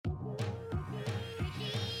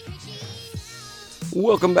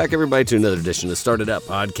Welcome back, everybody, to another edition of the Started Up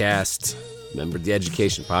Podcast, member of the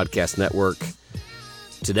Education Podcast Network.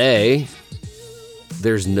 Today,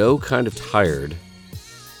 there's no kind of tired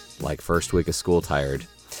like first week of school tired.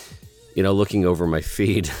 You know, looking over my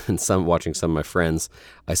feed and watching some of my friends,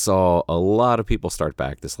 I saw a lot of people start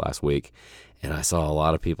back this last week, and I saw a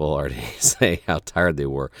lot of people already say how tired they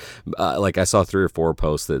were. I saw 3 or 4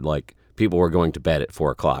 posts that, people were going to bed at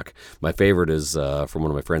 4 o'clock. My favorite is from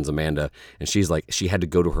one of my friends, Amanda, and she's like, she had to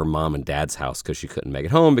go to her mom and dad's house because she couldn't make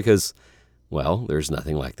it home because, well, there's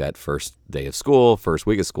nothing like that first day of school, first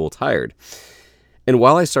week of school tired. And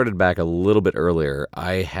while I started back a little bit earlier,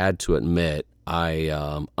 I had to admit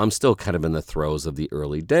I'm still kind of in the throes of the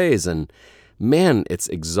early days, and man, it's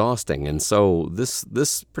exhausting. And so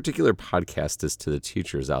this particular podcast is to the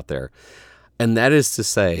teachers out there. And that is to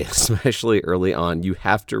say, especially early on, you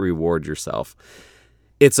have to reward yourself.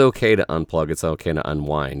 It's okay to unplug. It's okay to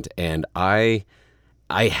unwind. And I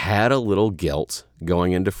had a little guilt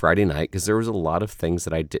going into Friday night because there was a lot of things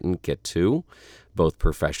that I didn't get to, both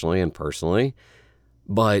professionally and personally.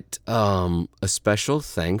 But a special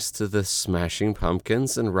thanks to the Smashing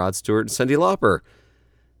Pumpkins and Rod Stewart and Cyndi Lauper.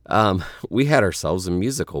 We had ourselves a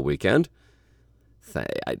musical weekend.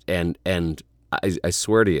 And I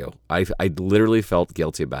swear to you, I literally felt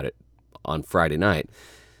guilty about it on Friday night.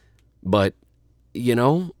 But, you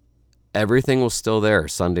know, everything was still there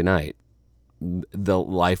Sunday night. The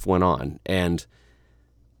life went on, and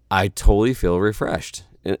I totally feel refreshed.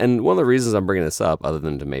 And one of the reasons I'm bringing this up, other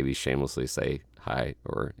than to maybe shamelessly say hi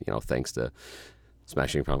or, thanks to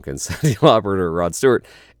Smashing Pumpkins, Cyndi Lauper, or Rod Stewart,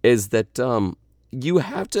 is that you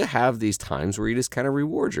have to have these times where you just kind of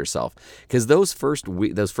reward yourself. Because those first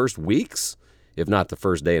weeks, if not the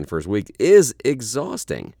first day and first week, is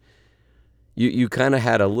exhausting. You kind of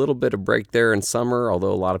had a little bit of break there in summer,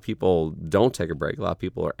 although a lot of people don't take a break. A lot of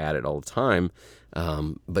people are at it all the time.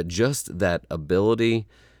 But just that ability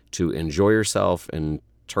to enjoy yourself and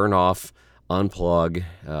turn off, unplug,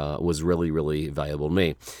 was really, really valuable to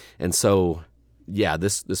me. And so, yeah,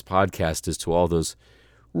 this podcast is to all those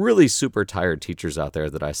really super tired teachers out there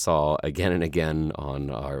that I saw again and again on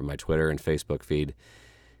my Twitter and Facebook feed.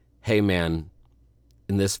 Hey, man,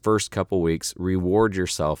 in this first couple weeks, reward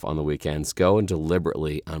yourself on the weekends. Go and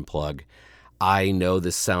deliberately unplug. I know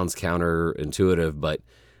this sounds counterintuitive, but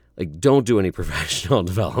don't do any professional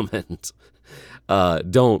development. You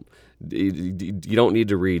don't need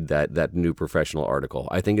to read that new professional article.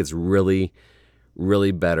 I think it's really,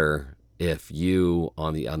 really better if you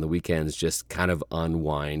on the weekends just kind of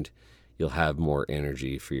unwind. You'll have more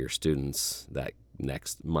energy for your students that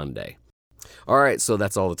next Monday. All right, so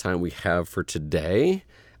that's all the time we have for today.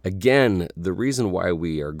 Again, the reason why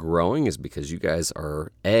we are growing is because you guys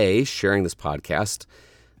are, sharing this podcast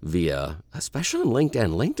via, especially on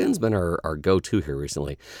LinkedIn. LinkedIn's been our go-to here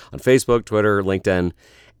recently. On Facebook, Twitter, LinkedIn.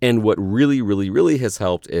 And what really, really, really has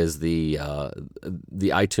helped is the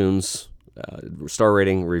iTunes star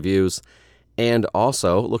rating, reviews. And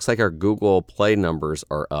also, it looks like our Google Play numbers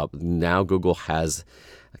are up. Now Google has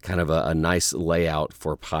kind of a nice layout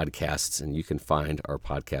for podcasts, and you can find our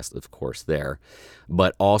podcast, of course, there.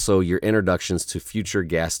 But also your introductions to future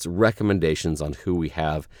guests, recommendations on who we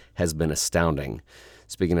have has been astounding.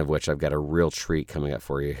 Speaking of which, I've got a real treat coming up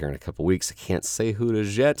for you here in a couple weeks. I can't say who it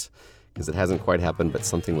is yet because it hasn't quite happened, but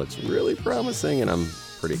something looks really promising, and I'm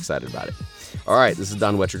pretty excited about it. All right, this is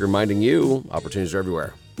Don Wettrick reminding you, opportunities are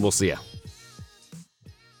everywhere. We'll see ya.